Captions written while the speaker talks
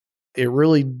it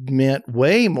really meant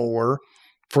way more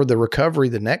for the recovery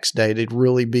the next day to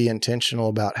really be intentional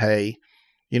about, hey,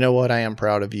 you know what? I am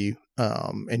proud of you.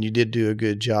 And you did do a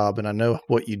good job. And I know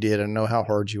what you did. I know how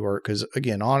hard you worked. Because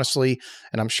again, honestly,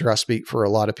 and I'm sure I speak for a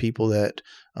lot of people that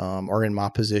are in my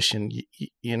position,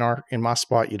 in my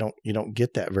spot, you don't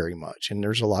get that very much. And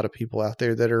there's a lot of people out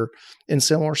there that are in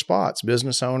similar spots,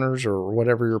 business owners or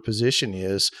whatever your position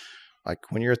is. Like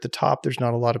when you're at the top, there's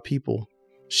not a lot of people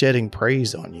shedding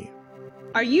praise on you.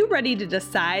 Are you ready to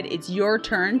decide it's your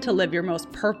turn to live your most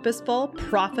purposeful,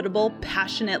 profitable,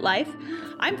 passionate life?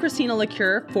 I'm Christina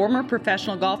LaCure, former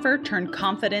professional golfer turned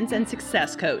confidence and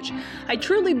success coach. I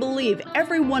truly believe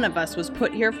every one of us was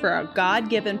put here for a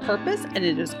God-given purpose, and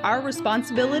it is our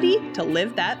responsibility to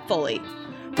live that fully.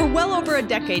 For well over a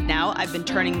decade now, I've been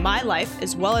turning my life,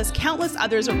 as well as countless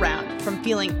others around, from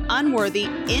feeling unworthy,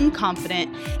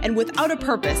 inconfident, and without a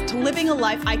purpose to living a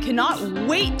life I cannot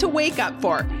wait to wake up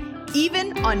for,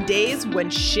 even on days when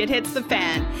shit hits the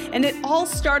fan. And it all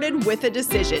started with a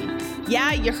decision.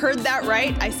 Yeah, you heard that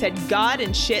right. I said God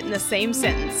and shit in the same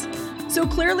sentence. So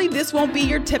clearly this won't be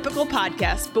your typical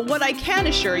podcast, but what I can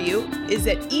assure you is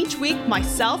that each week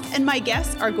myself and my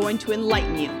guests are going to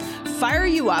enlighten you, fire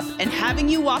you up, and having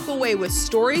you walk away with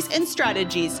stories and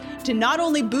strategies to not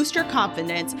only boost your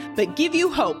confidence, but give you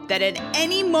hope that at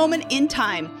any moment in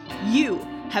time, you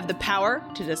have the power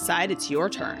to decide it's your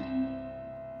turn.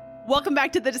 Welcome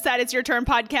back to the Decide It's Your Turn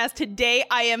podcast. Today,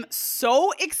 I am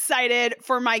so excited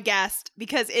for my guest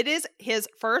because it is his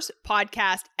first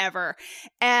podcast ever.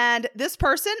 And this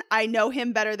person, I know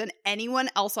him better than anyone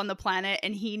else on the planet,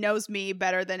 and he knows me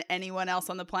better than anyone else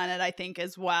on the planet, I think,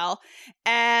 as well.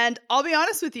 And I'll be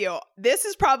honest with you, this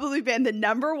has probably been the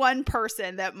number one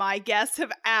person that my guests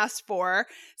have asked for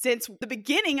since the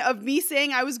beginning of me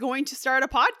saying I was going to start a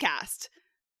podcast.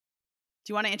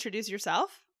 Do you want to introduce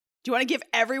yourself? Do you want to give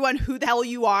everyone who the hell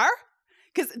you are?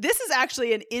 Because this is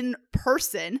actually an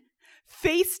in-person,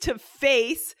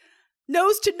 face-to-face,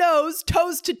 nose-to-nose,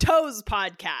 toes-to-toes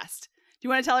podcast. Do you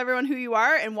want to tell everyone who you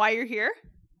are and why you're here?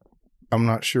 I'm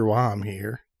not sure why I'm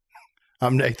here.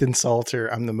 I'm Nathan Salter.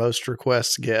 I'm the most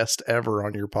requested guest ever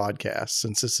on your podcast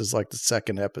since this is like the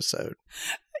second episode.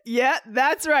 Yeah,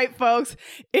 that's right, folks.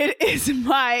 It is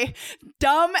my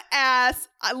dumb ass.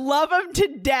 I love him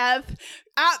to death.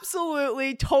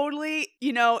 Absolutely, totally,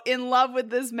 in love with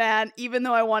this man, even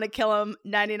though I want to kill him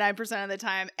 99% of the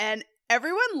time. And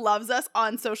everyone loves us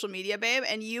on social media, babe.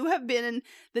 And you have been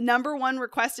the number one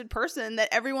requested person that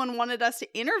everyone wanted us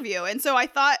to interview. And so I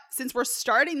thought, since we're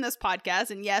starting this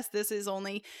podcast, and yes, this is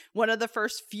only one of the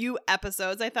first few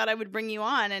episodes, I thought I would bring you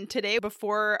on. And today,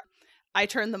 before I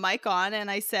turned the mic on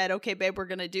and I said, okay, babe, we're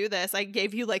going to do this, I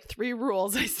gave you like 3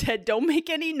 rules. I said, don't make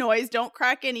any noise, don't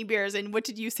crack any beers. And what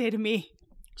did you say to me?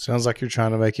 Sounds like you're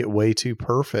trying to make it way too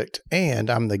perfect. And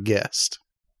I'm the guest.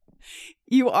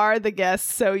 You are the guest,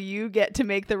 so you get to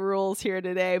make the rules here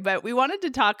today. But we wanted to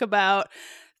talk about,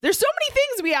 there's so many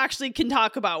things we actually can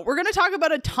talk about. We're going to talk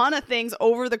about a ton of things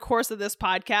over the course of this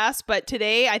podcast. But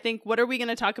today, I think, what are we going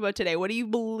to talk about today? What do you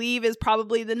believe is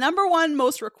probably the number one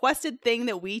most requested thing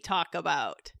that we talk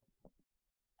about?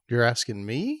 You're asking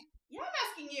me? Yeah, I'm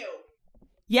asking you.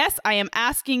 Yes, I am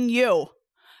asking you.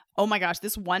 Oh my gosh,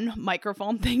 this one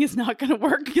microphone thing is not going to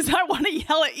work because I want to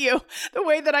yell at you the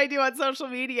way that I do on social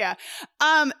media.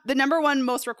 The number one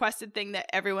most requested thing that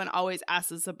everyone always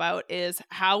asks us about is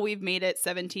how we've made it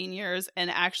 17 years and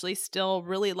actually still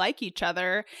really like each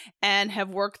other and have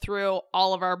worked through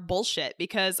all of our bullshit,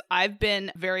 because I've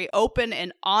been very open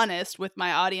and honest with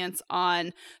my audience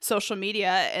on social media,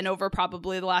 and over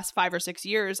probably the last 5 or 6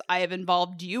 years, I have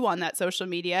involved you on that social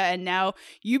media, and now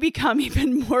you become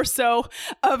even more so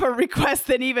of a request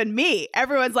than even me.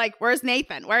 Everyone's like, where's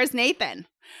Nathan? Where's Nathan?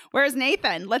 Where's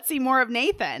Nathan? Let's see more of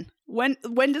Nathan. When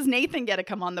does Nathan get to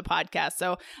come on the podcast?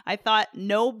 So I thought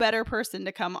no better person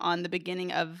to come on the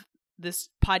beginning of this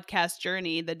podcast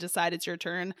journey, the Decide It's Your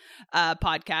Turn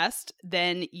podcast,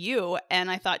 than you. And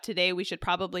I thought today we should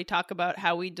probably talk about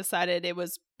how we decided it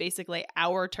was basically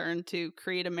our turn to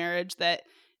create a marriage that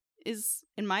is,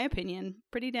 in my opinion,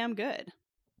 pretty damn good.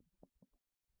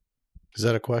 Is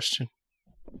that a question?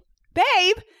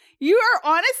 Babe, you are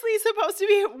honestly supposed to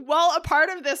be a part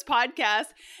of this podcast.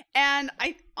 And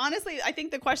I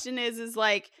think the question is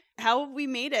like, how have we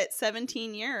made it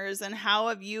 17 years? And how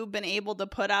have you been able to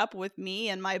put up with me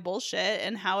and my bullshit?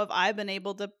 And how have I been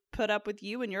able to put up with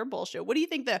you and your bullshit. What do you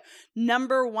think the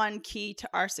number one key to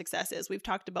our success is? We've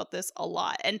talked about this a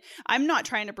lot. And I'm not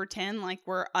trying to pretend like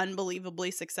we're unbelievably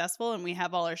successful and we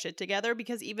have all our shit together,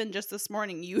 because even just this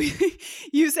morning,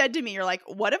 you said to me, you're like,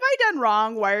 what have I done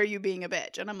wrong? Why are you being a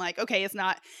bitch? And I'm like, okay, it's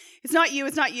not you.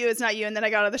 And then I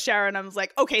got out of the shower and I was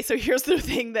like, okay, so here's the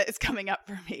thing that is coming up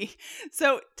for me.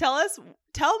 So tell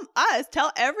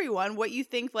everyone what you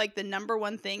think like the number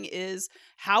one thing is,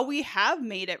 how we have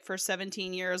made it for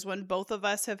 17 years when both of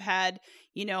us have had,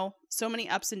 so many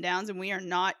ups and downs, and we are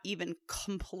not even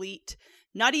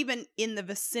in the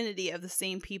vicinity of the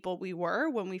same people we were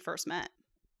when we first met.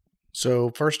 So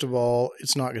first of all,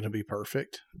 it's not going to be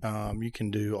perfect. You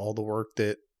can do all the work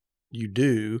that you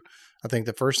do. I think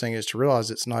the first thing is to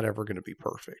realize it's not ever going to be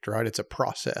perfect, right? It's a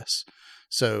process.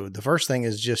 So the first thing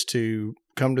is just to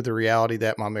come to the reality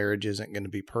that my marriage isn't going to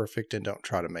be perfect, and don't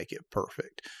try to make it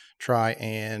perfect. Try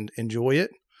and enjoy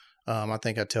it. I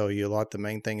think I tell you a lot, the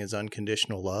main thing is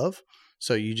unconditional love.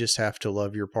 So you just have to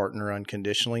love your partner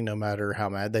unconditionally, no matter how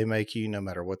mad they make you, no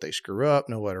matter what they screw up,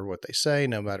 no matter what they say,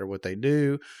 no matter what they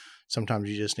do. Sometimes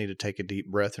you just need to take a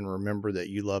deep breath and remember that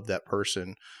you love that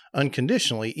person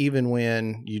unconditionally, even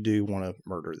when you do want to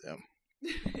murder them.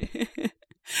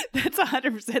 That's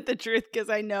 100% the truth, because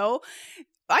I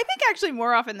think actually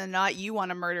more often than not, you want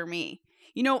to murder me.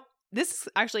 This is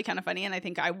actually kind of funny, and I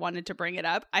think I wanted to bring it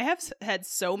up. I have had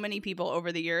so many people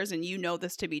over the years, and you know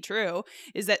this to be true,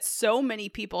 is that so many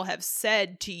people have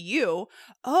said to you,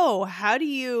 oh, how do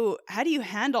you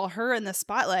handle her in the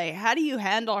spotlight? How do you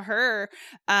handle her,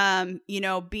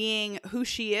 being who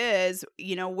she is,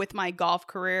 with my golf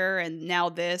career and now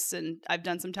this, and I've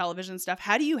done some television stuff.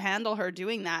 How do you handle her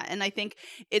doing that? And I think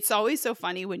it's always so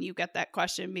funny when you get that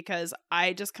question, because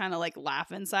I just kind of like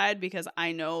laugh inside, because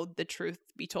I know the truth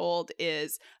be told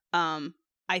is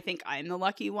I think I'm the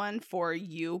lucky one for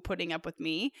you putting up with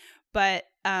me. But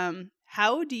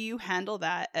how do you handle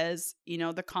that as,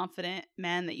 the confident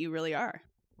man that you really are?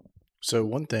 So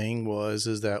one thing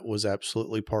is that was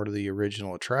absolutely part of the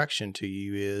original attraction to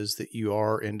you, is that you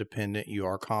are independent, you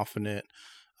are confident.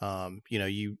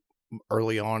 You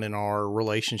early on in our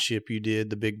relationship, you did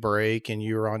the big break and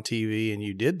you were on TV and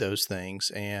you did those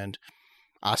things. And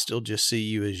I still just see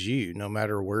you as you. No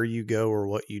matter where you go or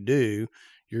what you do,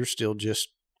 you're still just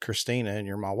Christina and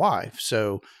you're my wife.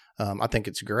 So I think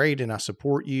it's great, and I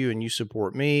support you and you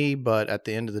support me. But at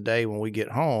the end of the day, when we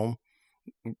get home,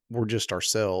 we're just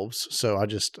ourselves. So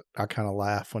I kind of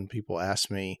laugh when people ask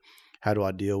me, how do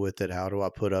I deal with it? How do I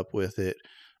put up with it?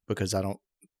 Because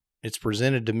it's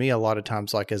presented to me a lot of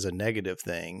times like as a negative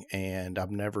thing, and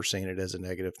I've never seen it as a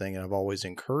negative thing. And I've always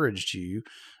encouraged you.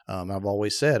 I've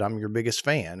always said I'm your biggest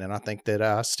fan, and I think that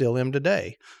I still am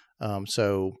today.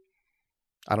 So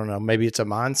I don't know, maybe it's a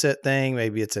mindset thing,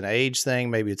 maybe it's an age thing,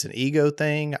 maybe it's an ego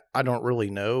thing. I don't really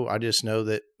know. I just know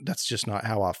that that's just not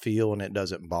how I feel, and it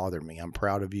doesn't bother me. I'm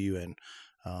proud of you, and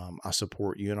I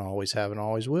support you, and I always have and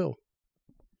always will.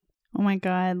 Oh my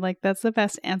God, like that's the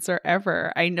best answer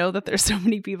ever. I know that there's so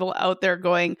many people out there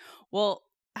going, well,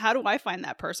 how do I find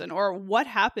that person? Or what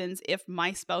happens if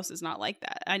my spouse is not like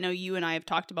that? I know you and I have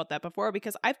talked about that before,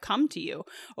 because I've come to you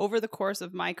over the course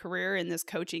of my career in this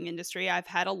coaching industry. I've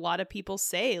had a lot of people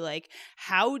say, like,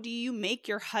 how do you make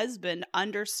your husband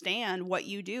understand what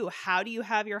you do? How do you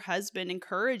have your husband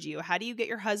encourage you? How do you get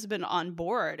your husband on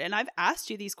board? And I've asked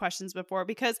you these questions before,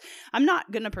 because I'm not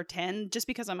going to pretend, just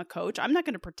because I'm a coach, I'm not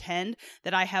going to pretend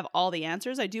that I have all the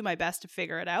answers. I do my best to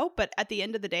figure it out. But at the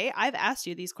end of the day, I've asked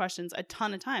you these questions a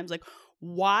ton of times. Like,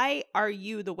 why are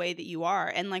you the way that you are?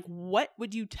 And like, what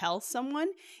would you tell someone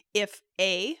if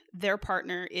A, their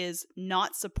partner is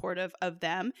not supportive of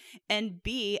them, and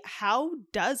B, how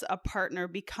does a partner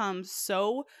become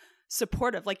so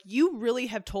supportive? Like, you really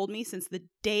have told me since the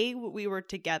day we were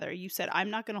together, you said,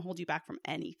 I'm not going to hold you back from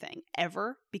anything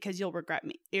ever, because you'll regret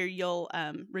me, or you'll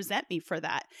resent me for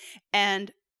that.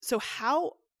 And so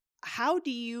how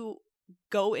do you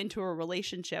go into a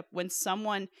relationship when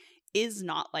someone is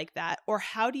not like that? Or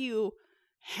how do you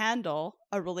handle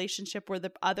a relationship where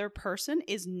the other person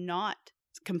is not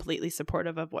completely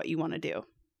supportive of what you want to do?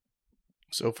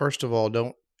 So first of all,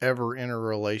 don't ever enter a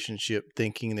relationship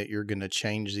thinking that you're going to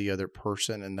change the other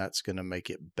person and that's going to make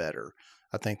it better.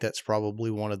 I think that's probably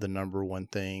one of the number one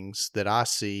things that I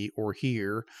see or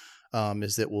hear,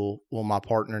 is that, well, my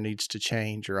partner needs to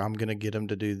change, or I'm going to get him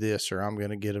to do this, or I'm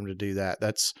going to get him to do that.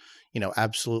 That's,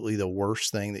 absolutely the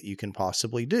worst thing that you can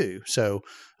possibly do. So,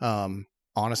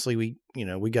 honestly,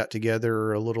 we got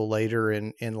together a little later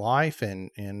in life, and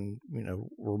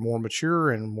we're more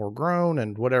mature and more grown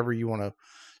and whatever you want to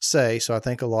say. So I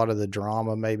think a lot of the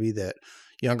drama maybe that,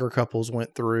 younger couples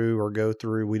went through or go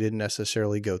through. We didn't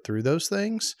necessarily go through those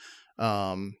things.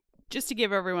 Just to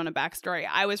give everyone a backstory,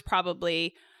 I was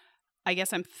probably, I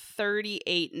guess I'm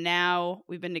 38 now.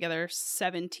 We've been together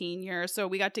 17 years. So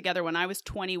we got together when I was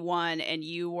 21 and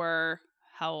you were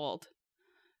how old?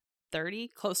 30?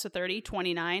 Close to 30?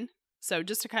 29? So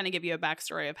just to kind of give you a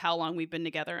backstory of how long we've been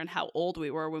together and how old we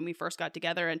were when we first got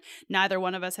together. And neither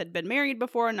one of us had been married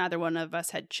before. Neither one of us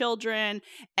had children.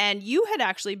 And you had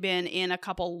actually been in a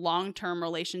couple long-term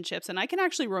relationships. And I can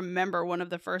actually remember one of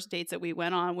the first dates that we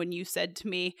went on when you said to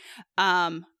me,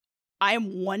 I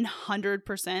am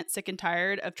 100% sick and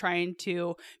tired of trying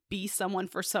to be someone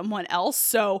for someone else.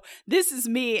 So this is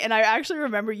me. And I actually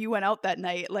remember you went out that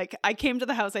night. Like I came to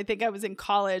the house, I think I was in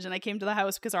college, and I came to the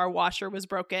house because our washer was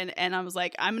broken. And I was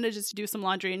like, I'm going to just do some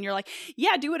laundry. And you're like,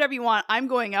 yeah, do whatever you want. I'm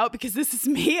going out because this is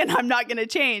me and I'm not going to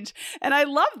change. And I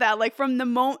love that. Like from the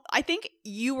moment, I think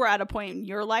you were at a point in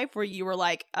your life where you were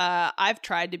like, I've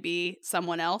tried to be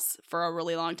someone else for a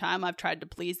really long time. I've tried to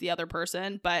please the other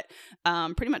person, but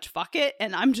pretty much fuck it.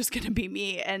 And I'm just going to be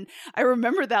me. And I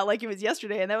remember that like it was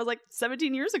yesterday. And that was like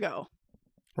 17 years ago.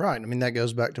 Right. I mean, that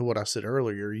goes back to what I said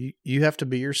earlier. You have to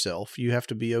be yourself. You have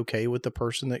to be okay with the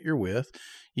person that you're with.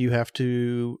 You have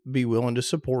to be willing to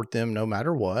support them no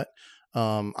matter what.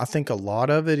 I think a lot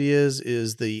of it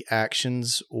is the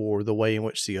actions or the way in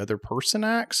which the other person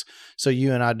acts. So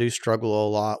you and I do struggle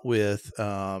a lot with,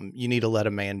 you need to let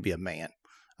a man be a man.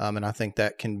 And I think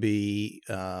that can be,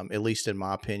 at least in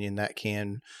my opinion, that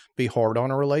can be hard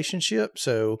on a relationship.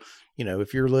 So,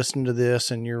 if you're listening to this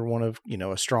and you're one of,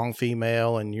 a strong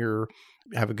female and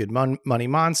have a good money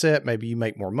mindset, maybe you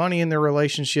make more money in the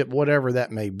relationship, whatever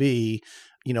that may be,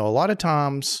 a lot of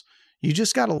times you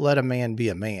just got to let a man be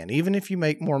a man, even if you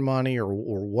make more money or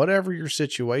whatever your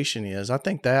situation is. I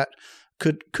think that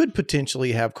could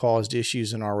potentially have caused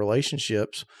issues in our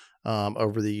relationships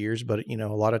over the years. But, a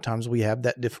lot of times we have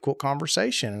that difficult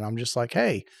conversation and I'm just like,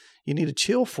 hey, you need to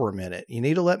chill for a minute. You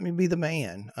need to let me be the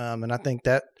man. And I think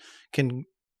that can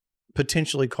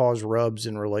potentially cause rubs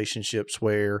in relationships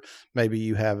where maybe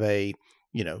you have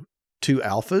two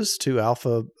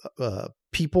alpha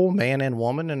people, man and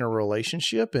woman in a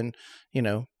relationship. And,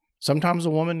 sometimes a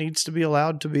woman needs to be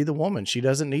allowed to be the woman. She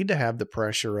doesn't need to have the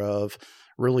pressure of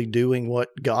really doing what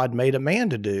God made a man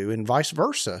to do and vice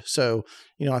versa. So,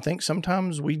 I think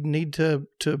sometimes we need to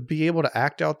be able to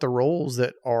act out the roles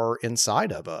that are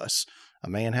inside of us. A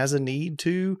man has a need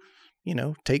to,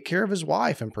 take care of his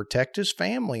wife and protect his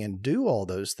family and do all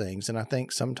those things. And I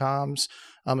think sometimes,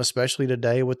 especially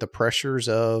today with the pressures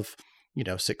of,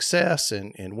 success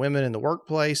and women in the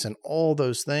workplace and all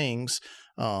those things.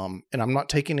 And I'm not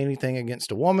taking anything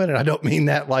against a woman, and I don't mean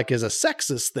that like as a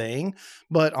sexist thing,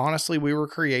 but honestly, we were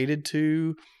created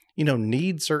to,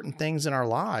 need certain things in our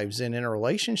lives. And in a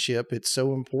relationship, it's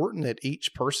so important that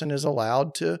each person is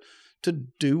allowed to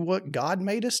do what God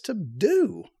made us to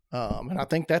do. And I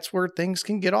think that's where things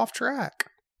can get off track.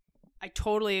 I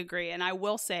totally agree. And I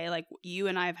will say, like, you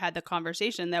and I have had the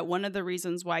conversation that one of the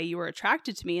reasons why you were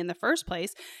attracted to me in the first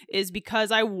place is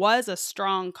because I was a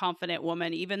strong, confident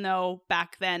woman, even though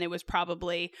back then it was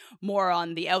probably more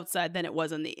on the outside than it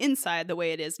was on the inside, the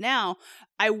way it is now.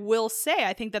 I will say,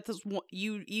 I think that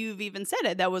you've even said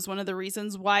it. That was one of the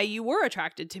reasons why you were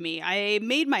attracted to me. I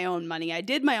made my own money. I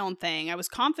did my own thing. I was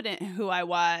confident in who I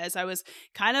was. I was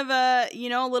kind of a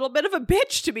little bit of a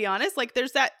bitch, to be honest. Like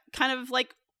there's that kind of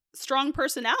like strong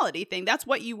personality thing. That's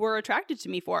what you were attracted to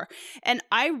me for. And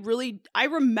I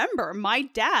remember my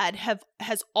dad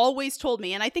has always told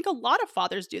me, and I think a lot of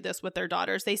fathers do this with their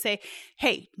daughters. They say,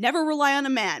 hey, never rely on a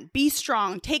man, be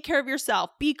strong, take care of yourself,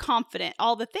 be confident,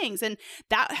 all the things. And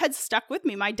that had stuck with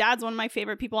me. My dad's one of my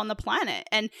favorite people on the planet.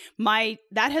 And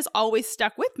that has always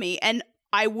stuck with me. And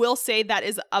I will say that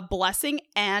is a blessing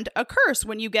and a curse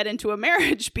when you get into a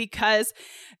marriage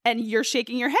and you're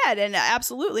shaking your head. And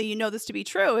absolutely, you know this to be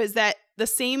true, is that the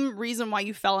same reason why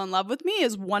you fell in love with me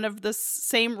is one of the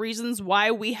same reasons why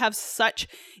we have such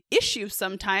issues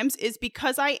sometimes, is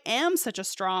because I am such a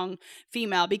strong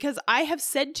female, because I have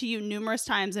said to you numerous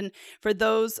times, and for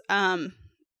those,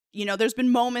 there's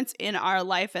been moments in our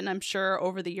life, and I'm sure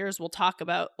over the years we'll talk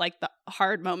about like the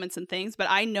hard moments and things, but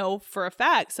I know for a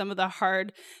fact some of the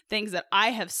hard things that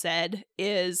I have said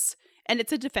is, and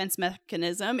it's a defense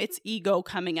mechanism, it's ego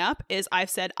coming up, is I've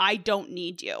said, I don't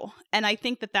need you. And I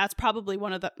think that that's probably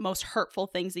one of the most hurtful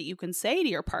things that you can say to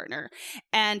your partner.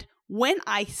 And when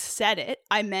I said it,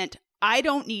 I meant, I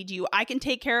don't need you. I can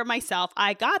take care of myself.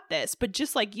 I got this. But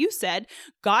just like you said,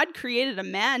 God created a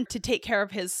man to take care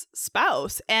of his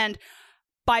spouse. And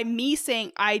by me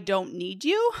saying, I don't need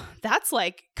you, that's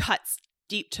like cuts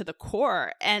deep to the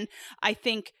core. And I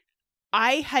think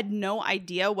I had no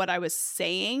idea what I was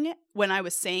saying when I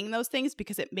was saying those things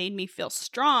because it made me feel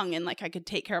strong and like I could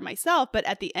take care of myself. But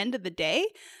at the end of the day,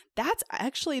 that's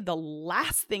actually the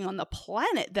last thing on the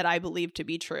planet that I believe to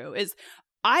be true is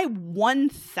I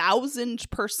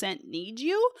 1000% need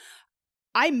you.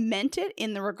 I meant it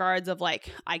in the regards of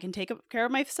like, I can take care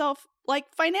of myself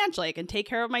like financially. I can take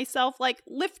care of myself like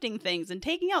lifting things and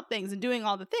taking out things and doing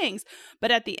all the things.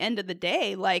 But at the end of the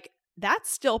day, like,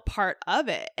 that's still part of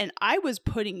it. And I was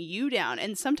putting you down.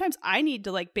 And sometimes I need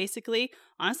to like basically,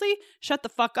 honestly, shut the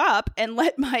fuck up and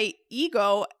let my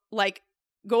ego like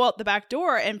go out the back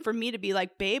door. And for me to be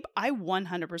like, babe, I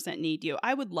 100% need you.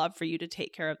 I would love for you to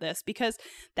take care of this because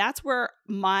that's where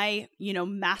my,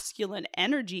 masculine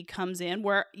energy comes in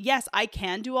where, yes, I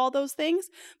can do all those things.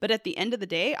 But at the end of the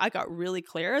day, I got really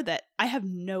clear that I have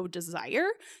no desire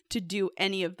to do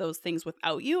any of those things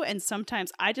without you. And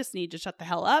sometimes I just need to shut the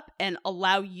hell up and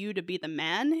allow you to be the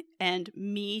man and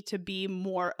me to be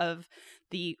more of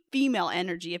the female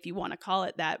energy, if you want to call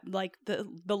it that, like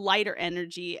the lighter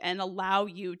energy, and allow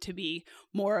you to be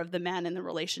more of the man in the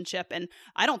relationship. And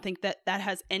I don't think that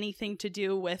has anything to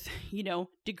do with,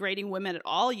 degrading women at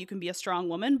all. You can be a strong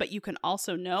woman, but you can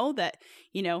also know that,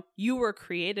 you were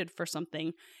created for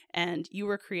something and you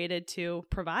were created to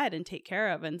provide and take care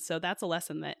of. And so that's a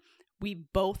lesson that we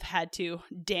both had to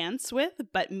dance with,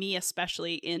 but me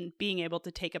especially in being able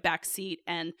to take a back seat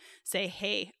and say,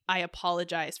 hey, I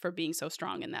apologize for being so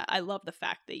strong in that. I love the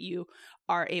fact that you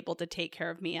are able to take care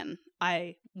of me and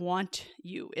I want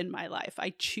you in my life.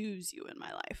 I choose you in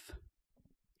my life.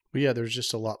 Well, yeah, there's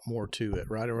just a lot more to it,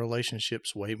 right? A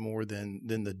relationship's way more than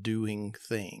the doing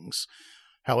things.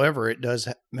 However, it does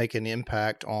make an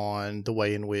impact on the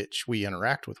way in which we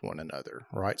interact with one another,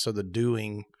 right? So the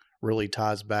doing really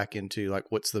ties back into like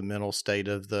what's the mental state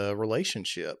of the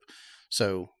relationship.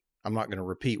 So I'm not going to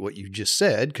repeat what you just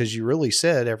said because you really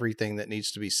said everything that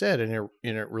needs to be said, and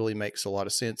it really makes a lot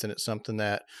of sense, and it's something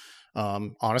that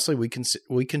honestly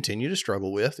we continue to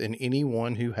struggle with. And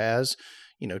anyone who has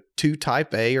two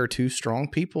type A or two strong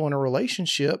people in a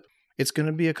relationship, it's going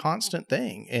to be a constant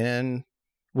thing, and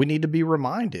we need to be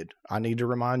reminded. I need to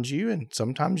remind you, and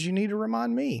sometimes you need to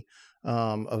remind me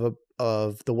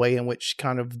of the way in which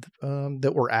kind of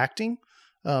that we're acting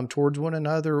towards one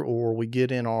another, or we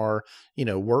get in our,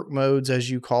 work modes, as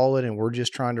you call it, and we're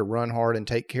just trying to run hard and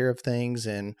take care of things.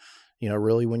 And,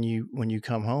 really when you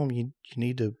come home, you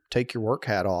need to take your work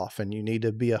hat off, and you need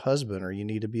to be a husband, or you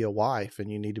need to be a wife,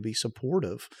 and you need to be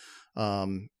supportive,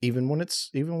 even when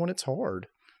it's hard.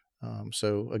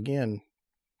 So again,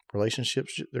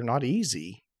 relationships, they're not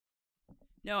easy.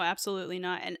 No, absolutely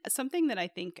not. And something that I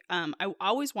think I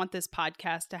always want this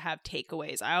podcast to have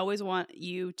takeaways. I always want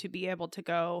you to be able to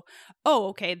go, oh,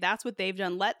 okay, that's what they've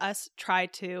done. Let us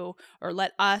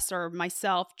or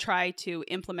myself try to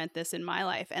implement this in my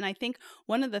life. And I think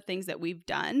one of the things that we've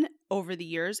done over the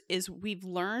years is we've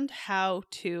learned how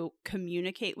to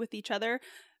communicate with each other.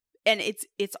 And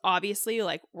it's obviously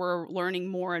like we're learning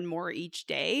more and more each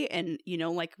day. And,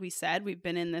 like we said, we've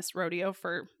been in this rodeo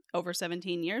for over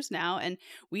 17 years now, and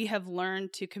we have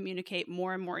learned to communicate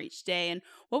more and more each day. And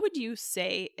what would you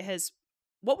say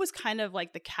what was kind of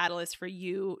like the catalyst for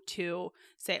you to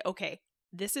say, okay,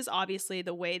 this is obviously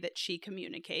the way that she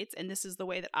communicates, and this is the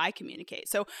way that I communicate.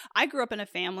 So I grew up in a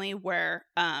family where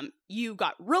you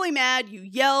got really mad, you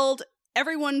yelled,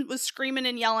 everyone was screaming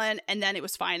and yelling, and then it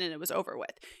was fine and it was over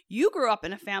with. You grew up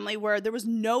in a family where there was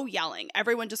no yelling.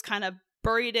 Everyone just kind of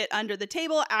buried it under the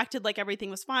table, acted like everything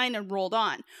was fine, and rolled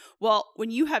on. Well, when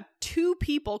you have two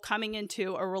people coming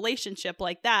into a relationship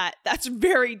like that, that's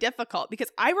very difficult,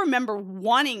 because I remember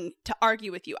wanting to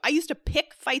argue with you. I used to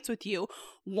pick fights with you,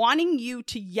 wanting you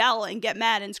to yell and get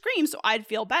mad and scream so I'd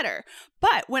feel better.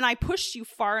 But when I pushed you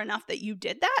far enough that you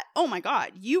did that, oh my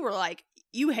God, you were like,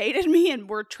 you hated me and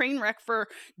were train wreck for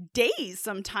days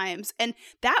sometimes. And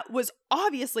that was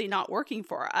obviously not working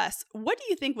for us. What do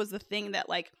you think was the thing that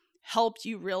like helped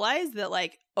you realize that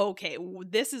like, okay,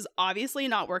 this is obviously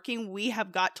not working. We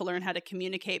have got to learn how to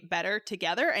communicate better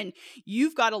together. And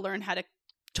you've got to learn how to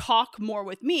talk more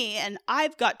with me. And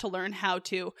I've got to learn how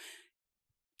to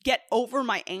get over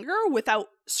my anger without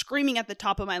screaming at the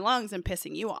top of my lungs and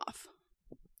pissing you off.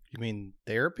 You mean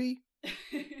therapy?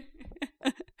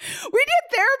 We did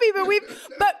therapy,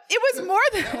 but it was more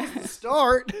than that was the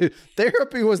start.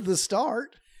 Therapy was the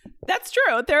start. That's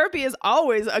true. Therapy is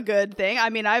always a good thing.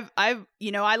 I mean, I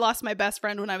lost my best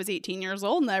friend when I was 18 years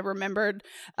old, and I remembered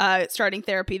starting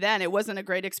therapy then. It wasn't a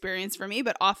great experience for me,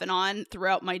 but off and on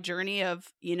throughout my journey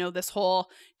of, this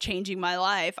whole changing my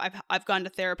life, I've gone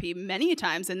to therapy many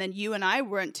times. And then you and I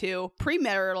went to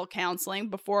premarital counseling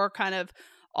before kind of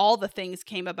all the things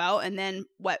came about. And then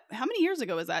how many years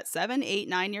ago was that? 7, 8,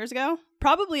 9 years ago?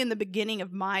 Probably in the beginning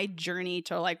of my journey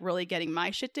to like really getting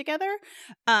my shit together.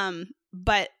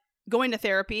 But going to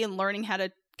therapy and learning how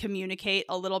to communicate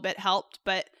a little bit helped.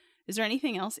 But is there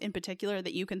anything else in particular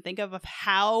that you can think of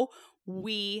how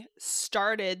we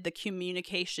started the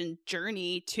communication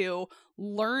journey to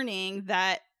learning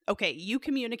that, okay, you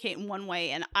communicate in one way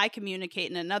and I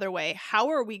communicate in another way. How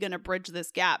are we going to bridge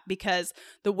this gap? Because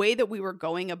the way that we were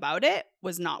going about it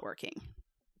was not working.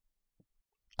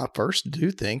 I first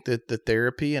do think that the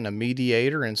therapy and a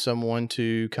mediator and someone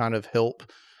to kind of help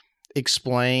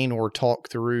explain or talk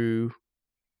through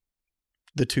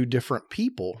the two different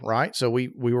people, right? So we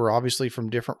were obviously from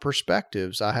different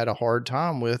perspectives. I had a hard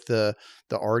time with the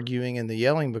arguing and the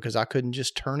yelling because I couldn't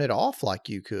just turn it off like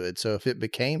you could. So if it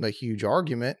became a huge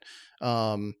argument,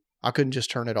 I couldn't just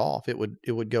turn it off. It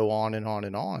would go on and on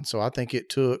and on. So I think it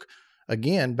took,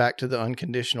 again, back to the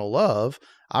unconditional love.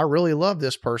 I really love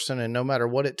this person, and no matter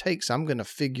what it takes, I'm going to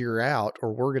figure out,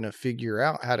 or we're going to figure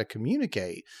out how to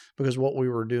communicate, because what we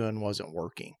were doing wasn't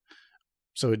working.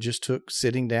 So it just took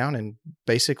sitting down and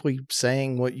basically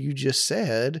saying what you just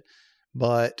said,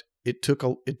 but it took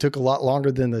a lot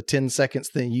longer than the 10 seconds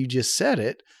that you just said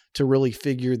it to really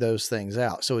figure those things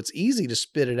out. So it's easy to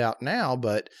spit it out now,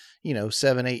 but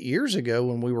 7, 8 years ago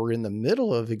when we were in the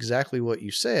middle of exactly what you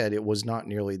said, it was not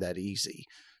nearly that easy.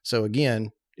 So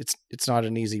again, it's not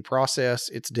an easy process.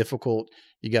 It's difficult.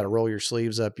 You got to roll your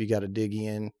sleeves up. You got to dig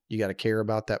in. You got to care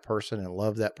about that person and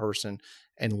love that person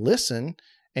and listen,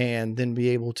 and then be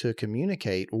able to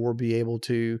communicate or be able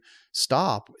to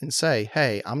stop and say,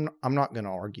 hey, I'm not going to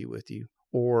argue with you.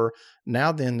 Or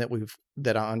now then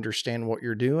that I understand what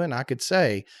you're doing, I could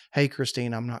say, hey,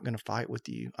 Christine, I'm not going to fight with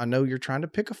you. I know you're trying to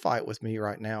pick a fight with me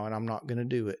right now, and I'm not going to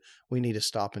do it. We need to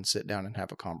stop and sit down and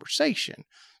have a conversation.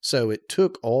 So it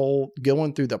took all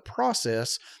going through the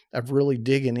process of really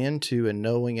digging into and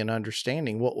knowing and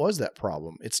understanding what was that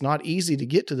problem. It's not easy to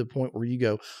get to the point where you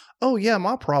go, oh yeah,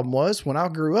 my problem was when I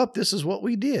grew up, this is what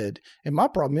we did. And my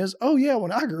problem is, oh yeah,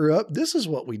 when I grew up, this is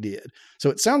what we did. So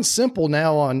it sounds simple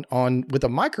now on with a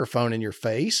microphone in your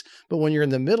face, but when you're in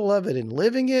the middle of it and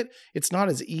living it, it's not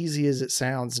as easy as it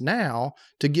sounds now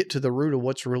to get to the root of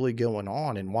what's really going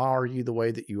on and why are you the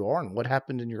way that you are and what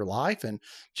happened in your life and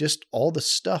just all the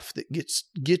stuff that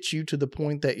gets you to the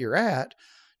point that you're at,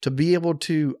 to be able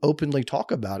to openly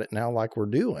talk about it now like we're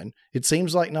doing. It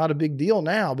seems like not a big deal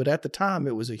now, but at the time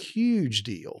it was a huge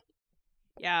deal.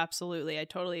 Yeah, absolutely. I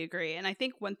totally agree. And I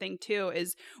think one thing too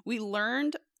is we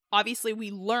learned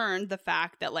the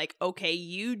fact that like, okay,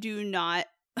 you do not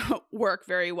work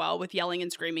very well with yelling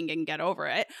and screaming and get over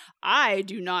it. I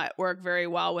do not work very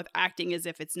well with acting as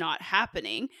if it's not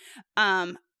happening.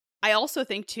 I also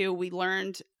think too, we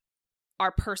learned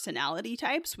our personality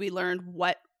types. We learned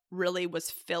what really was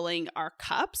filling our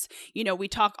cups. We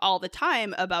talk all the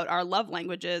time about our love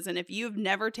languages. And if you've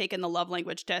never taken the love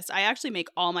language test, I actually make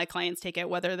all my clients take it,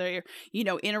 whether they're,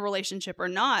 in a relationship or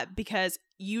not, because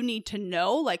you need to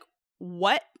know like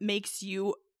what makes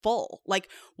you full, like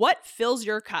what fills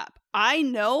your cup. I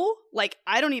know, like,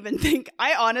 I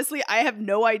have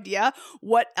no idea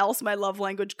what else my love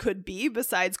language could be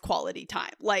besides quality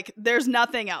time. Like there's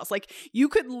nothing else. Like you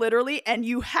could literally, and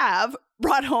you have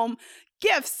brought home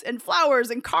gifts and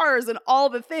flowers and cars and all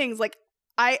the things. Like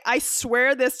I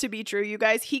swear this to be true, you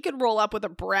guys. He could roll up with a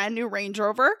brand new Range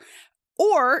Rover,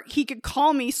 or he could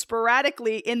call me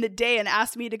sporadically in the day and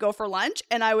ask me to go for lunch.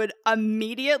 And I would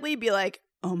immediately be like,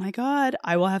 oh my God,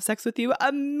 I will have sex with you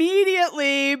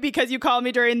immediately because you called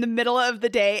me during the middle of the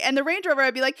day. And the Range Rover,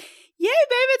 I'd be like, yay,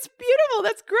 babe, it's beautiful.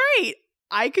 That's great.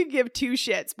 I could give two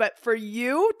shits. But for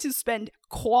you to spend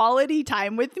quality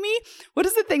time with me, what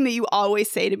is the thing that you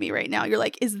always say to me right now? You're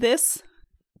like, is this?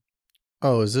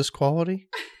 Oh, is this quality?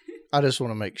 I just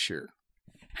want to make sure.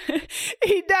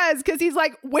 He does, because he's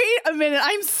like, wait a minute,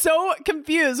 I'm so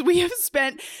confused. We have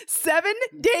spent 7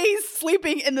 days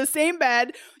sleeping in the same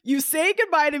bed. You say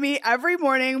goodbye to me every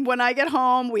morning when I get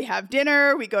home. We have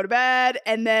dinner, we go to bed,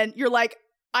 and then you're like,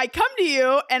 I come to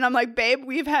you and I'm like, babe,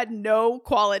 we've had no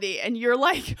quality. And you're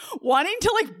like wanting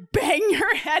to like bang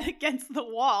your head against the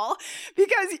wall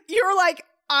because you're like,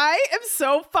 I am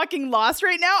so fucking lost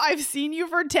right now. I've seen you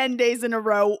for 10 days in a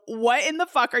row. What in the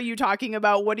fuck are you talking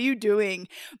about? What are you doing?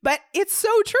 But it's so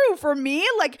true for me.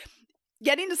 Like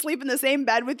getting to sleep in the same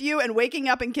bed with you and waking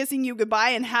up and kissing you goodbye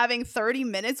and having 30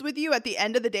 minutes with you at the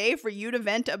end of the day for you to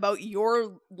vent about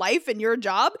your life and your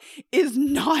job is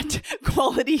not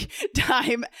quality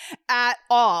time at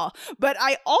all. But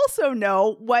I also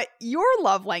know what your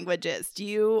love language is. Do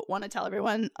you want to tell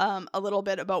everyone a little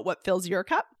bit about what fills your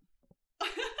cup?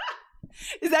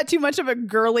 Is that too much of a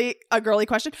girly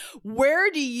question? Where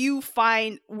do you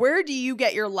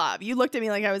get your love? You looked at me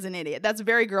like I was an idiot. That's a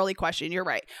very girly question. You're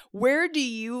right. Where do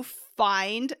you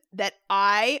find that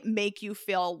I make you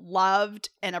feel loved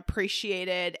and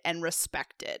appreciated and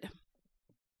respected?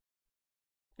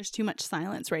 There's too much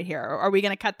silence right here. Are we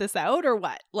going to cut this out or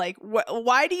what? Like,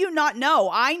 why do you not know?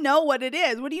 I know what it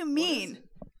is. What do you mean?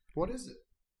 What is it?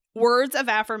 Words of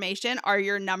affirmation are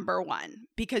your number one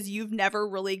because you've never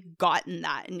really gotten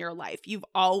that in your life. You've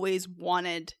always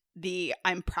wanted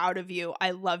I'm proud of you.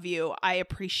 I love you. I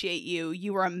appreciate you.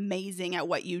 You are amazing at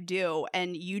what you do.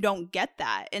 And you don't get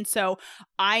that. And so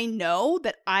I know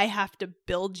that I have to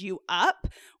build you up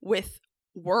with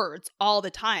words all the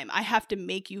time. I have to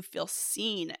make you feel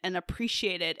seen and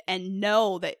appreciated and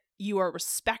know that you are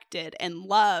respected and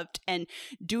loved and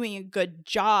doing a good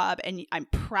job and I'm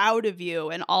proud of you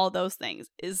and all those things.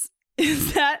 Is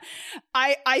that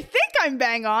I think I'm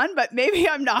bang on, but maybe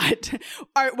I'm not.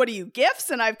 What are you, gifts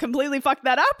and I've completely fucked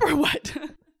that up or what?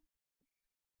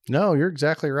 No, you're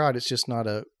exactly right. It's just not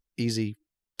a easy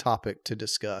topic to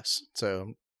discuss.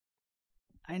 So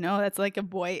I know that's like a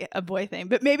boy thing,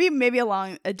 but maybe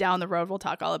along down the road we'll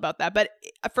talk all about that. But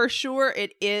for sure,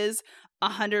 it is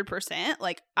 100%.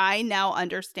 Like I now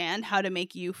understand how to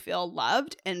make you feel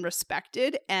loved and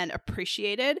respected and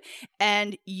appreciated,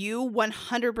 and you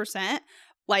 100%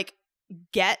 like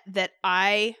get that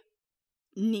I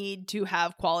need to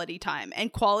have quality time,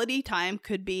 and quality time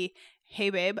could be, hey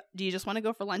babe, do you just want to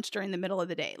go for lunch during the middle of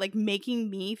the day? Like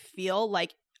making me feel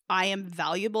like I am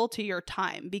valuable to your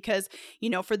time because,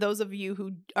 for those of you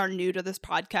who are new to this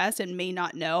podcast and may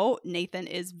not know, Nathan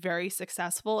is very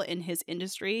successful in his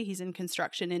industry. He's in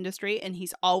construction industry and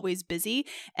he's always busy,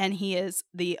 and he is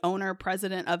the owner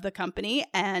president of the company,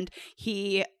 and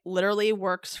he literally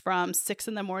works from 6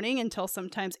 a.m. until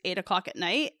sometimes 8 o'clock at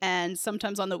night and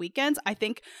sometimes on the weekends. I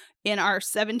think in our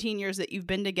 17 years that you've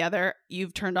been together,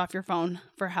 you've turned off your phone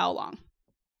for how long?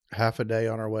 Half a day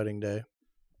on our wedding day.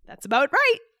 That's about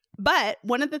right. But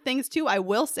one of the things too, I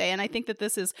will say, and I think that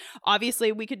this is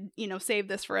obviously we could, save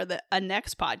this for a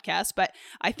next podcast, but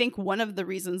I think one of the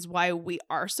reasons why we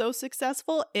are so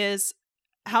successful is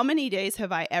how many days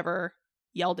have I ever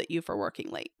yelled at you for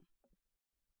working late?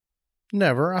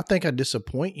 Never. I think I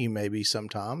disappoint you maybe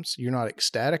sometimes. You're not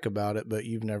ecstatic about it, but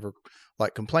you've never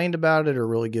complained about it or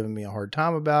really given me a hard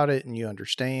time about it, and you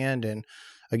understand. And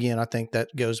again, I think that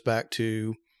goes back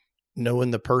to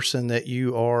knowing the person that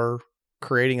you are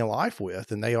creating a life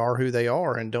with, and they are who they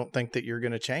are, and don't think that you're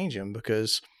going to change them,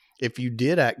 because if you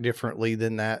did act differently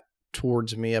than that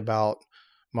towards me about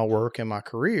my work and my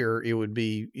career, it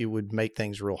would make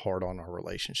things real hard on our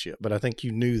relationship. But I think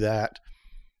you knew that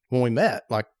when we met.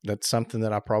 Like that's something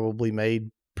that I probably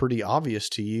made pretty obvious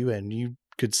to you, and you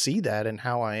could see that in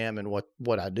how I am and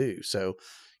what I do. So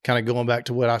kind of going back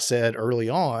to what I said early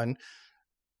on,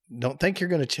 don't think you're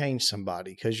going to change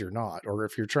somebody, because you're not. Or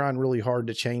if you're trying really hard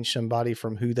to change somebody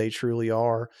from who they truly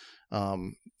are,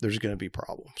 there's going to be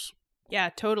problems. Yeah,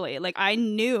 totally. Like I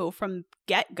knew from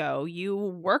get-go, you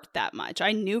worked that much.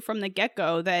 I knew from the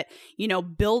get-go that,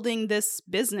 building this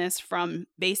business from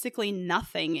basically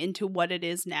nothing into what it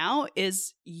is now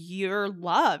is your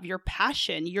love, your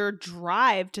passion, your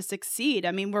drive to succeed.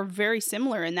 I mean, we're very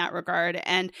similar in that regard.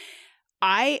 And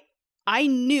I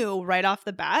knew right off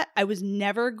the bat, I was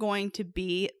never going to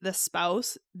be the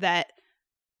spouse that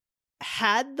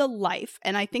had the life.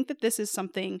 And I think that this is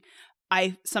something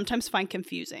I sometimes find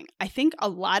confusing. I think a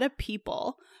lot of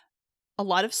people, a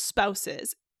lot of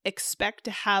spouses expect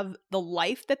to have the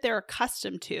life that they're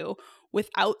accustomed to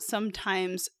without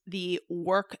sometimes the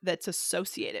work that's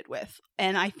associated with.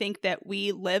 And I think that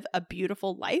we live a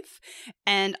beautiful life.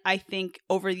 And I think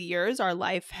over the years, our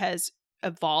life has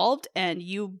evolved, and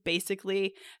you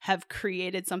basically have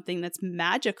created something that's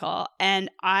magical.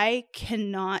 And I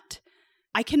cannot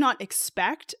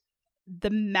expect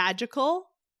the magical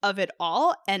of it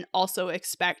all and also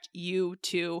expect you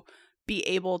to be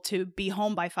able to be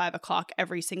home by 5 o'clock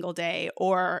every single day,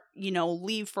 or,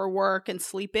 leave for work and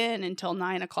sleep in until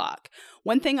 9 o'clock.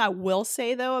 One thing I will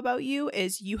say though about you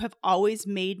is you have always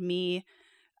made me,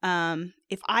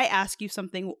 if I ask you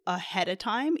something ahead of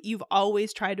time, you've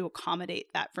always tried to accommodate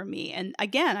that for me. And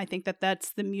again, I think that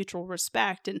that's the mutual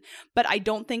respect. But I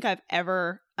don't think I've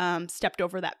ever stepped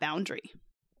over that boundary.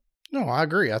 No, I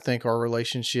agree. I think our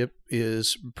relationship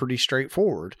is pretty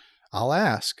straightforward. I'll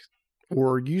ask,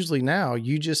 or usually now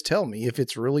you just tell me if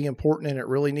it's really important and it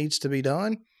really needs to be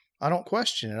done. I don't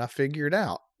question it. I figure it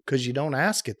out, because you don't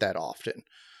ask it that often.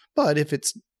 But if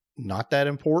it's not that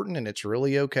important and it's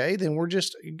really okay, then we're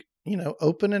just,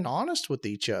 open and honest with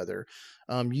each other.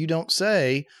 You don't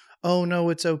say, oh, no,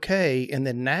 it's okay, and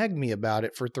then nag me about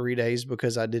it for 3 days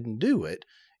because I didn't do it.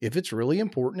 If it's really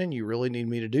important and you really need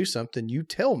me to do something, you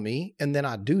tell me, and then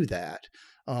I do that.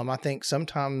 I think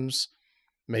sometimes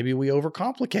maybe we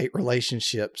overcomplicate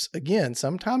relationships. Again,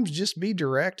 sometimes just be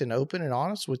direct and open and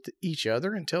honest with each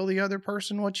other and tell the other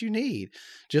person what you need.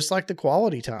 Just like the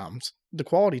quality time.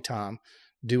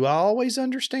 Do I always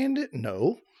understand it?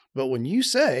 No. But when you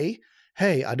say,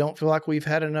 hey, I don't feel like we've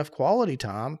had enough quality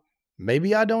time,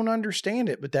 maybe I don't understand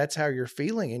it, but that's how you're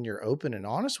feeling and you're open and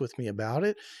honest with me about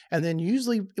it. And then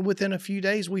usually within a few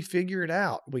days, we figure it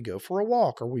out. We go for a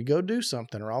walk or we go do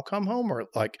something or I'll come home. Or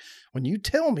like when you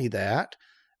tell me that,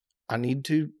 I need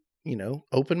to,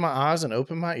 open my eyes and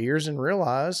open my ears and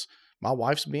realize my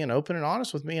wife's being open and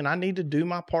honest with me, and I need to do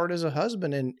my part as a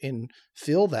husband and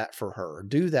feel that for her,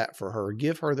 do that for her,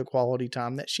 give her the quality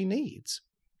time that she needs.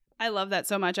 I love that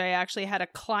so much. I actually had a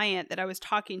client that I was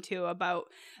talking to about,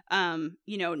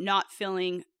 not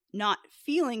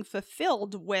feeling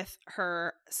fulfilled with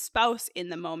her spouse in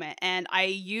the moment. And I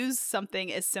used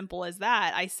something as simple as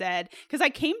that. I said, because I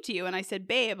came to you and I said,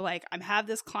 babe, like I have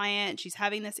this client, she's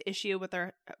having this issue with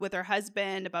her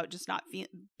husband about just not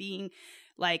being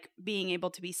able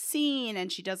to be seen,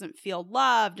 and she doesn't feel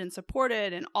loved and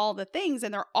supported and all the things.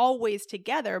 And they're always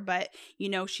together, but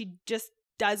she just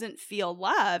doesn't feel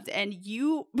loved. And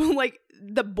you like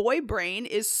the boy brain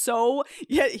is so,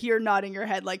 you're nodding your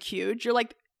head like huge. You're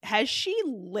like, has she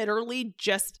literally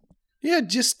just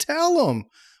tell them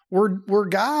we're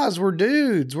guys, we're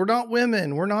dudes, we're not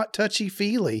women, we're not touchy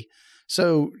feely.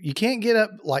 So you can't get up,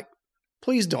 like,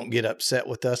 please don't get upset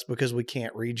with us because we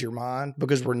can't read your mind,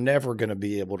 because we're never going to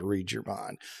be able to read your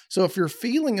mind. So if you're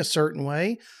feeling a certain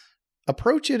way,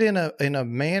 approach it in a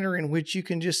manner in which you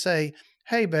can just say,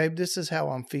 hey, babe, this is how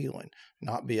I'm feeling.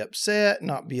 Not be upset,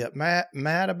 not be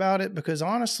mad about it, because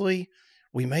honestly,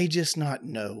 we may just not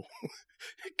know.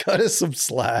 Cut us some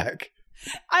slack.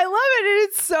 I love it. And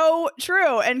it's so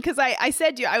true. And because I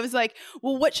said to you, I was like,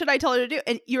 well, what should I tell her to do?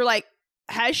 And you're like,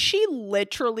 has she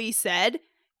literally said,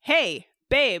 hey,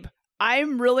 babe,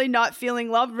 I'm really not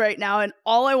feeling loved right now, and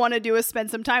all I want to do is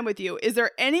spend some time with you. Is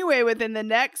there any way within the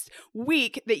next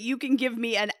week that you can give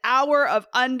me an hour of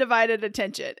undivided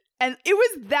attention? And it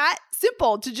was that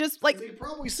simple to just like... He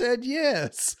probably said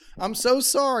yes. I'm so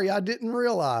sorry. I didn't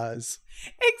realize.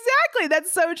 Exactly.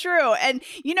 That's so true. And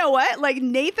you know what? Like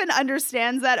Nathan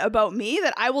understands that about me,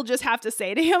 that I will just have to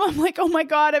say to him, I'm like, oh my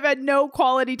God, I've had no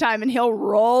quality time. And he'll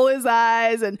roll his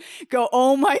eyes and go,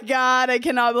 oh my God, I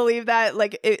cannot believe that.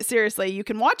 Like seriously, you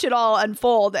can watch it all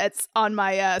unfold. It's on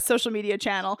my social media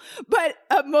channel. But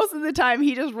most of the time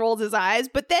he just rolls his eyes,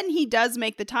 but then he does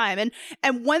make the time.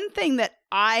 And one thing that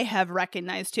I have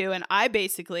recognized too, and I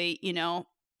basically,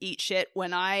 eat shit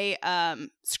when I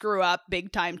screw up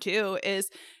big time too, is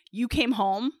you came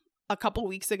home a couple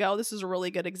weeks ago. This is a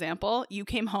really good example. You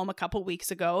came home a couple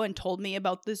weeks ago and told me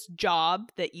about this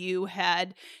job that you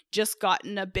had just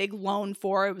gotten a big loan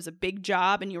for. It was a big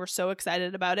job and you were so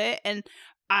excited about it. And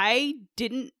I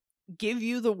didn't give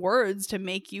you the words to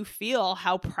make you feel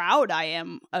how proud I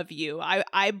am of you.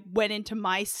 I went into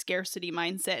my scarcity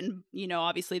mindset, and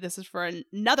obviously this is for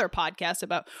another podcast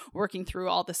about working through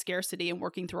all the scarcity and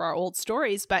working through our old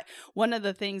stories. But one of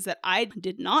the things that I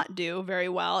did not do very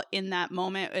well in that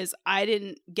moment is I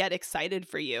didn't get excited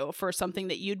for you for something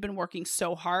that you'd been working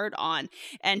so hard on.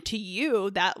 And to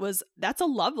you, that's a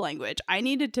love language. I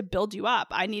needed to build you up.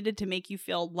 I needed to make you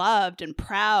feel loved and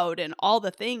proud and all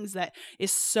the things that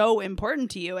is so important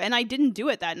to you. And I didn't do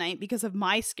it that night because of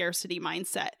my scarcity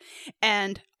mindset.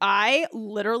 And I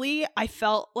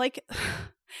felt like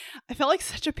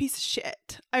such a piece of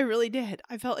shit. I really did.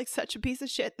 I felt like such a piece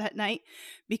of shit that night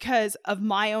because of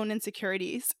my own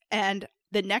insecurities. And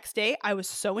the next day I was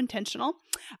so intentional.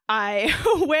 I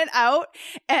went out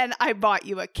and I bought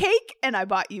you a cake and I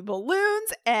bought you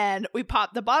balloons and we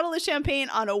popped the bottle of champagne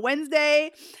on a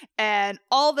Wednesday and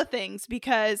all the things,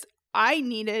 because I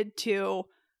needed to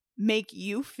make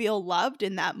you feel loved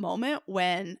in that moment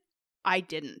when I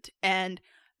didn't. And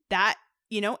that,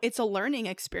 it's a learning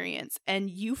experience.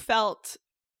 And you felt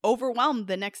overwhelmed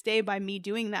the next day by me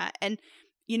doing that. And,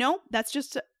 that's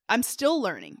just, I'm still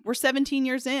learning. We're 17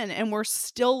 years in and we're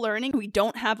still learning. We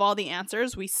don't have all the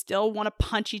answers. We still want to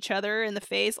punch each other in the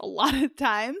face a lot of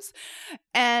times.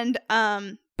 And,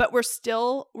 but we're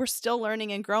still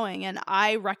learning and growing. And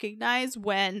I recognize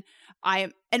when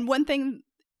and one thing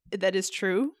that is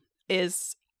true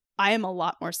is I am a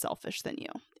lot more selfish than you.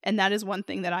 And that is one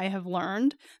thing that I have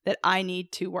learned that I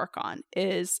need to work on,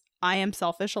 is I am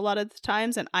selfish a lot of the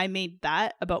times, and I made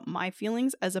that about my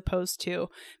feelings as opposed to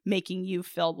making you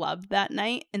feel loved that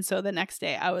night. And so the next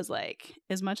day I was like,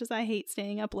 as much as I hate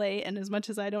staying up late and as much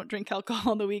as I don't drink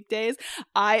alcohol on the weekdays,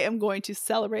 I am going to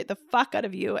celebrate the fuck out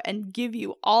of you and give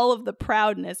you all of the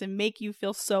proudness and make you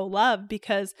feel so loved,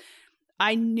 because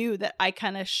I knew that I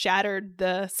kind of shattered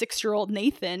the 6-year-old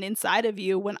Nathan inside of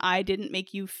you when I didn't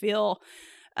make you feel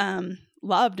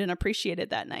loved and appreciated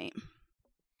that night.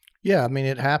 Yeah, I mean,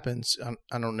 it happens.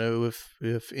 I don't know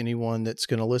if anyone that's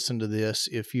going to listen to this,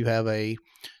 if you have a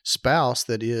spouse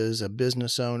that is a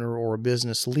business owner or a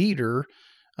business leader,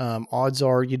 odds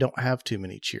are you don't have too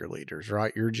many cheerleaders,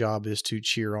 right? Your job is to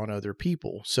cheer on other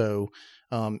people. So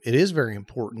it is very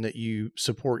important that you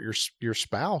support your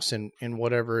spouse in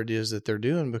whatever it is that they're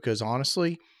doing, because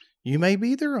honestly, you may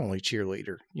be their only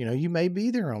cheerleader. You may be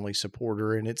their only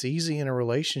supporter, and it's easy in a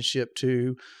relationship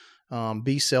to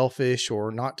be selfish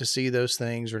or not to see those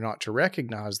things or not to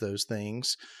recognize those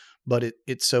things. But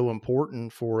it's so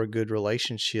important for a good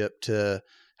relationship to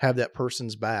have that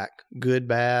person's back, good,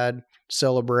 bad,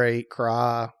 celebrate,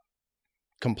 cry,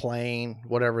 complain,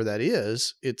 whatever that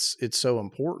is. It's so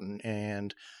important.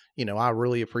 And, I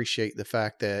really appreciate the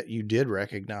fact that you did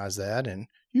recognize that, and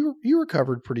you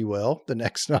recovered pretty well the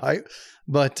next night.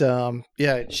 But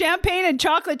yeah. Champagne and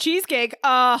chocolate cheesecake.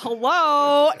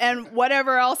 Hello. And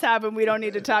whatever else happened, we don't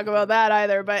need to talk about that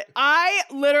either. But I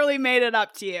literally made it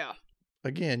up to you.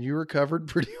 Again, you recovered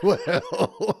pretty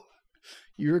well.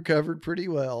 You recovered pretty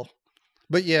well.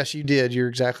 But yes, you did. You're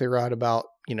exactly right about,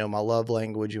 my love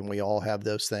language, and we all have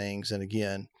those things. And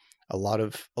again, a lot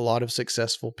of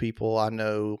successful people I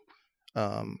know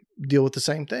deal with the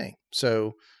same thing.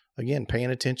 So again,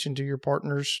 paying attention to your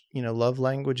partner's, love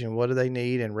language and what do they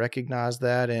need, and recognize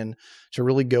that, and to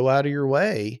really go out of your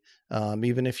way.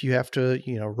 Even if you have to,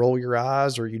 roll your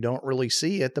eyes or you don't really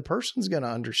see it, the person's going to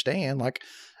understand. Like,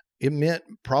 it meant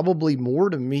probably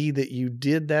more to me that you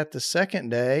did that the second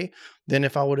day than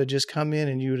if I would have just come in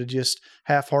and you would have just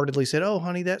half-heartedly said, "Oh,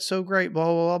 honey, that's so great, blah,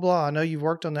 blah, blah, blah. I know you've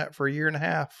worked on that for a year and a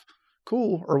half.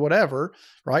 Cool," or whatever.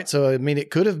 Right. So, I mean,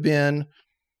 it could have been,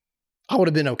 I would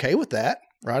have been okay with that.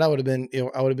 Right. I would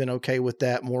have been okay with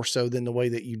that more so than the way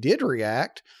that you did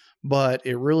react. But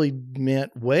it really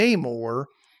meant way more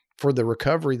for the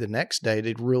recovery the next day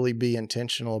to really be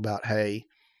intentional about, hey,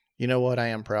 you know what? I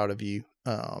am proud of you.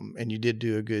 And you did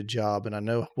do a good job, and I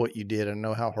know what you did. I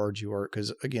know how hard you worked.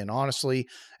 Because again, honestly,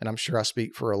 and I'm sure I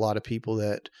speak for a lot of people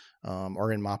that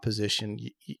are in my position,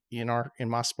 in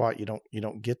my spot, you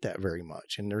don't get that very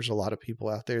much. And there's a lot of people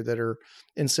out there that are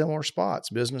in similar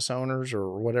spots, business owners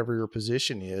or whatever your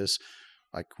position is.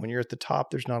 Like, when you're at the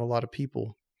top, there's not a lot of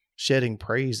people shedding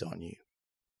praise on you.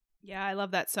 Yeah, I love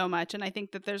that so much. And I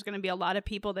think that there's going to be a lot of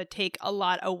people that take a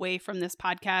lot away from this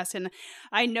podcast. And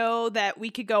I know that we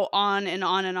could go on and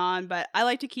on and on, but I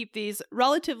like to keep these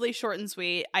relatively short and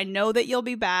sweet. I know that you'll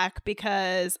be back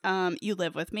because you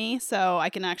live with me, so I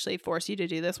can actually force you to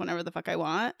do this whenever the fuck I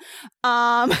want.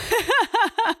 And I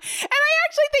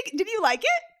actually think, did you like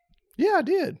it? Yeah, I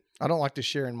did. I don't like to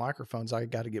share in microphones. I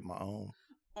got to get my own.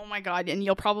 Oh my God. And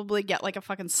you'll probably get like a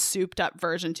fucking souped up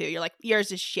version too. You're like,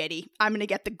 yours is shitty. I'm going to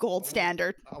get the gold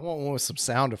standard. I want one with some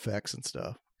sound effects and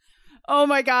stuff. Oh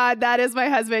my God. That is my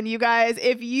husband. You guys,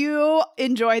 if you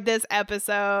enjoyed this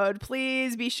episode,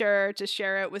 please be sure to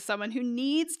share it with someone who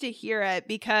needs to hear it,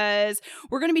 because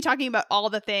we're going to be talking about all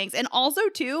the things. And also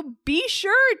too, be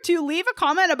sure to leave a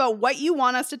comment about what you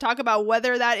want us to talk about,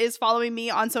 whether that is following me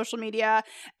on social media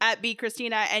at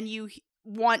BChristina, and you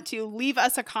want to leave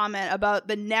us a comment about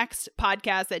the next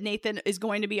podcast that Nathan is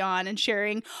going to be on and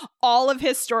sharing all of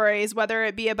his stories, whether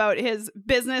it be about his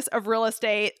business of real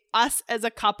estate, us as a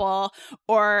couple,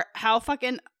 or how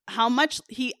much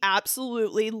he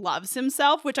absolutely loves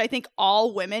himself, which I think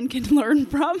all women can learn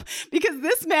from, because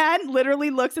this man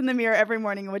literally looks in the mirror every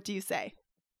morning. And what do you say?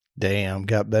 Damn,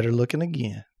 got better looking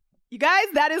again. You guys,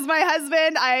 that is my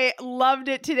husband. I loved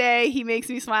it today. He makes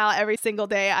me smile every single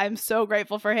day. I'm so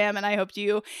grateful for him, and I hope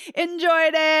you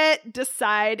enjoyed it.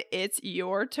 Decide, it's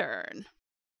your turn.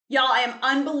 Y'all, I am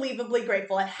unbelievably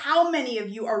grateful at how many of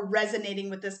you are resonating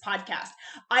with this podcast.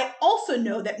 I also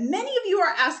know that many of you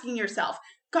are asking yourself,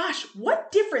 gosh, what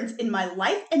difference in my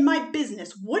life and my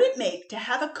business would it make to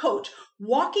have a coach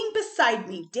walking beside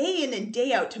me day in and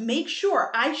day out to make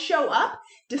sure I show up,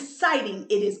 deciding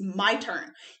it is my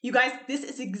turn? You guys, this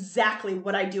is exactly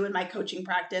what I do in my coaching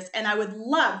practice, and I would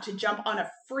love to jump on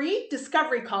a free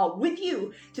discovery call with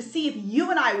you to see if you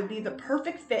and I would be the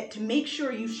perfect fit to make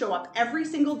sure you show up every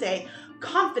single day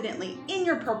confidently in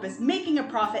your purpose, making a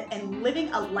profit, and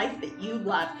living a life that you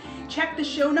love. Check the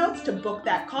show notes to book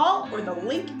that call or the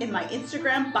link in my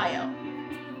Instagram bio.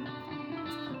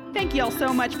 Thank you all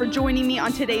so much for joining me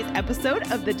on today's episode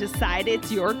of the Decide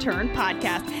It's Your Turn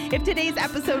podcast. If today's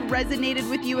episode resonated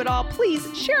with you at all, please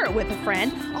share it with a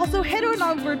friend. Also, head on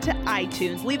over to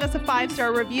iTunes, leave us a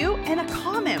 5-star review and a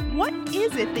comment. What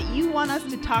is it that you want us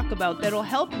to talk about that'll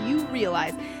help you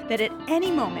realize that at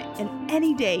any moment and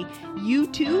any day, you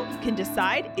too can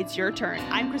decide it's your turn?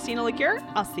 I'm Christina LeCure.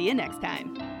 I'll see you next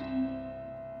time.